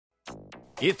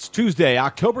It's Tuesday,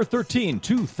 October 13,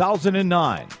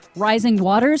 2009. Rising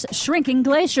waters, shrinking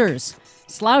glaciers.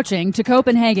 Slouching to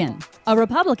Copenhagen. A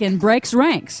Republican breaks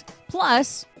ranks.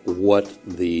 Plus, what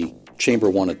the chamber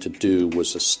wanted to do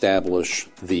was establish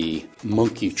the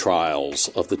monkey trials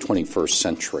of the 21st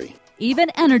century. even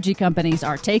energy companies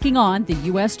are taking on the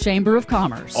U.S. Chamber of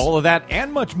Commerce. All of that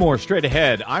and much more straight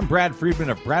ahead. I'm Brad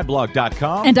Friedman of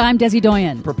BradBlog.com. And I'm Desi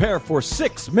Doyen. Prepare for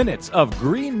 6 minutes of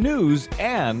green news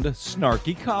and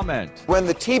snarky comment. When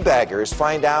the teabaggers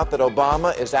find out that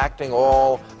Obama is acting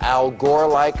all Al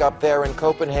Gore-like up there in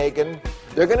Copenhagen,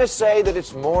 they're going to say that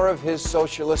it's more of his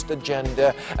socialist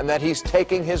agenda and that he's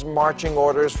taking his marching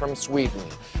orders from Sweden,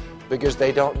 because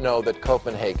they don't know that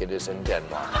Copenhagen is in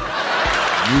Denmark.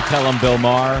 You tell them, Bill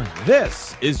Maher.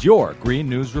 This is your Green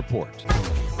News Report.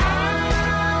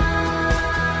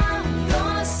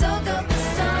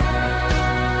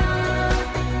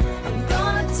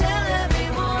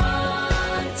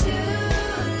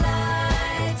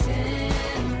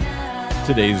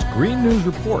 Today's Green News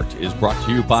Report is brought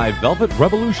to you by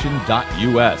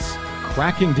VelvetRevolution.us,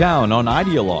 cracking down on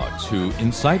ideologues who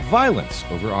incite violence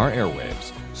over our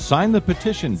airwaves. Sign the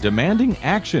petition demanding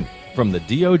action from the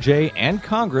DOJ and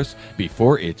Congress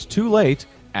before it's too late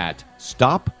at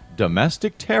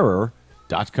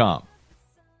StopDomesticTerror.com.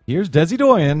 Here's Desi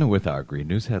Doyen with our Green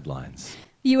News headlines.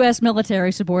 U.S.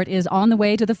 military support is on the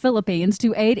way to the Philippines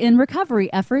to aid in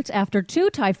recovery efforts after 2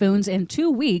 typhoons in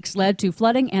 2 weeks led to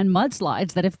flooding and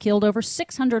mudslides that have killed over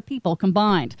 600 people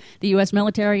combined. The U.S.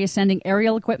 military is sending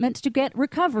aerial equipment to get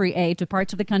recovery aid to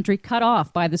parts of the country cut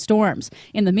off by the storms.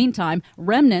 In the meantime,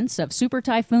 remnants of Super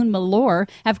Typhoon Malheur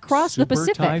have crossed the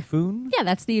Pacific. Super Typhoon? Yeah,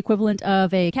 that's the equivalent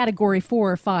of a Category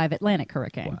 4 or 5 Atlantic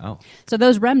hurricane. Wow. So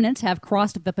those remnants have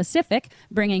crossed the Pacific,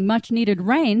 bringing much-needed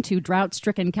rain to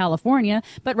drought-stricken California.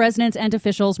 But residents and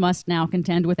officials must now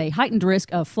contend with a heightened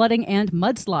risk of flooding and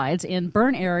mudslides in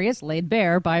burn areas laid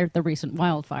bare by the recent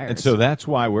wildfires. And so that's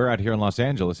why we're out here in Los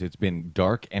Angeles. It's been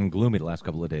dark and gloomy the last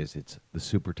couple of days. It's the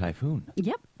Super Typhoon.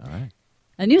 Yep. All right.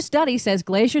 A new study says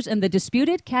glaciers in the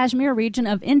disputed Kashmir region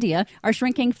of India are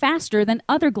shrinking faster than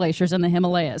other glaciers in the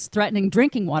Himalayas, threatening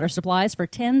drinking water supplies for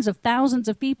tens of thousands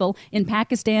of people in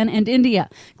Pakistan and India.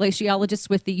 Glaciologists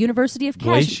with the University of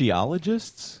Kashmir...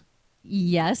 Glaciologists?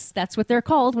 Yes, that's what they're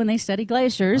called when they study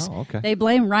glaciers. Oh, okay. They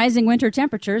blame rising winter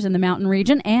temperatures in the mountain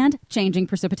region and changing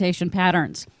precipitation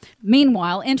patterns.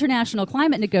 Meanwhile, international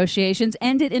climate negotiations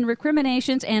ended in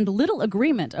recriminations and little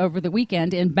agreement over the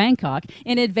weekend in Bangkok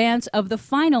in advance of the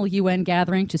final UN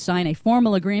gathering to sign a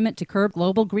formal agreement to curb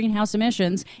global greenhouse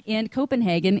emissions in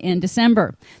Copenhagen in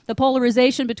December. The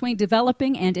polarization between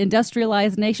developing and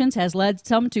industrialized nations has led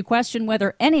some to question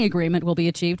whether any agreement will be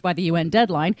achieved by the UN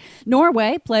deadline.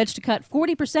 Norway pledged to cut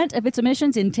 40% of its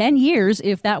emissions in 10 years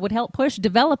if that would help push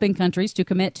developing countries to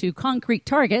commit to concrete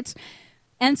targets.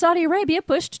 And Saudi Arabia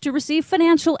pushed to receive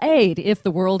financial aid if the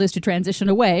world is to transition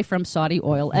away from Saudi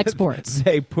oil exports.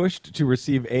 They pushed to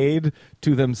receive aid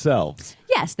to themselves.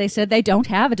 Yes, they said they don't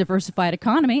have a diversified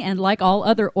economy, and like all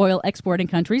other oil exporting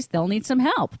countries, they'll need some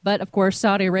help. But, of course,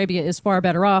 Saudi Arabia is far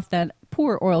better off than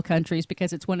poor oil countries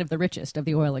because it's one of the richest of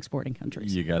the oil exporting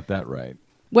countries. You got that right.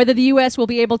 Whether the U.S. will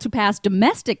be able to pass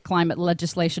domestic climate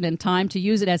legislation in time to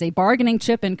use it as a bargaining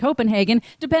chip in Copenhagen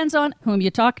depends on whom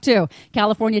you talk to.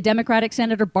 California Democratic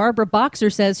Senator Barbara Boxer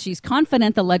says she's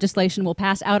confident the legislation will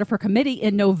pass out of her committee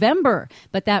in November,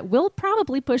 but that will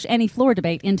probably push any floor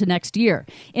debate into next year.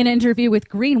 In an interview with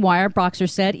Greenwire, Boxer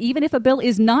said even if a bill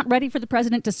is not ready for the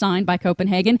president to sign by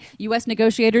Copenhagen, U.S.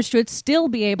 negotiators should still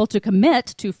be able to commit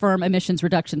to firm emissions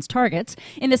reductions targets.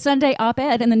 In a Sunday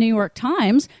op-ed in the New York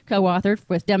Times, co-authored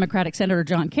with Democratic Senator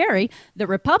John Kerry, the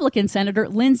Republican Senator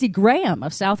Lindsey Graham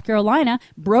of South Carolina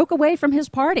broke away from his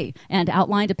party and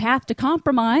outlined a path to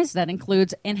compromise that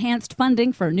includes enhanced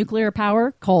funding for nuclear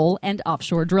power, coal, and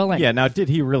offshore drilling. Yeah, now, did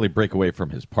he really break away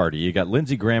from his party? You got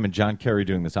Lindsey Graham and John Kerry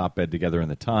doing this op-ed together in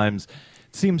the Times.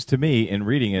 It seems to me, in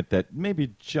reading it, that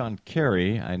maybe John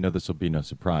Kerry, I know this will be no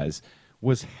surprise,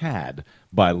 was had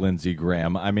by Lindsey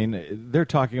Graham. I mean, they're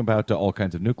talking about all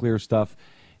kinds of nuclear stuff.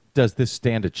 Does this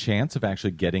stand a chance of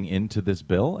actually getting into this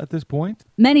bill at this point?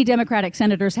 Many Democratic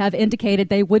senators have indicated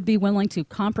they would be willing to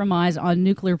compromise on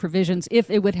nuclear provisions if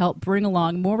it would help bring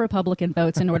along more Republican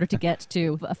votes in order to get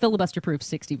to a filibuster-proof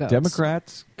 60 votes.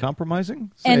 Democrats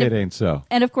compromising? Say it ain't so.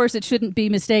 And, of course, it shouldn't be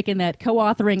mistaken that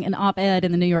co-authoring an op-ed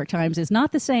in the New York Times is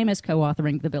not the same as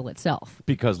co-authoring the bill itself.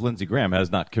 Because Lindsey Graham has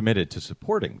not committed to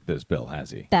supporting this bill,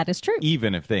 has he? That is true.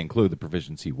 Even if they include the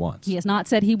provisions he wants. He has not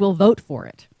said he will vote for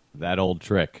it. That old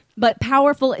trick. But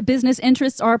powerful business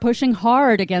interests are pushing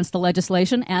hard against the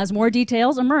legislation as more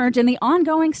details emerge in the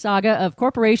ongoing saga of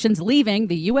corporations leaving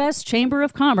the U.S. Chamber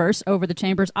of Commerce over the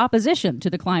chamber's opposition to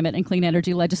the climate and clean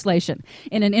energy legislation.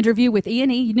 In an interview with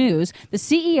E&E News, the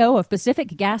CEO of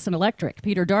Pacific Gas and Electric,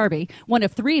 Peter Darby, one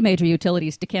of 3 major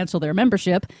utilities to cancel their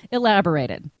membership,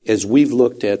 elaborated. As we've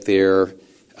looked at their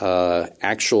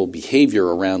actual behavior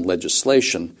around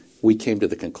legislation, we came to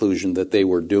the conclusion that they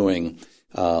were doing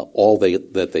all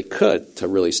that they could to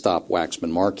really stop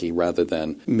Waxman-Markey rather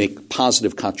than make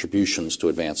positive contributions to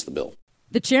advance the bill.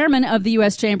 The chairman of the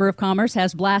U.S. Chamber of Commerce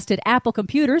has blasted Apple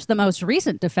Computers, the most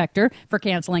recent defector, for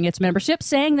canceling its membership,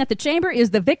 saying that the chamber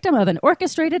is the victim of an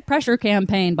orchestrated pressure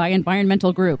campaign by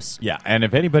environmental groups. Yeah, and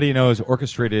if anybody knows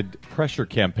orchestrated pressure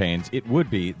campaigns, it would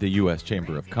be the U.S.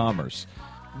 Chamber of Commerce.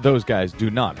 Those guys do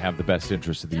not have the best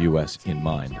interests of the U.S. in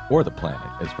mind, or the planet,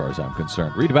 as far as I'm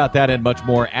concerned. Read about that and much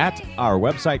more at our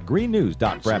website,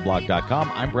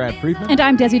 greennews.bradblog.com. I'm Brad Friedman. And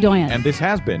I'm Desi Doyen. And this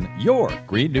has been your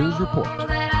Green News Report.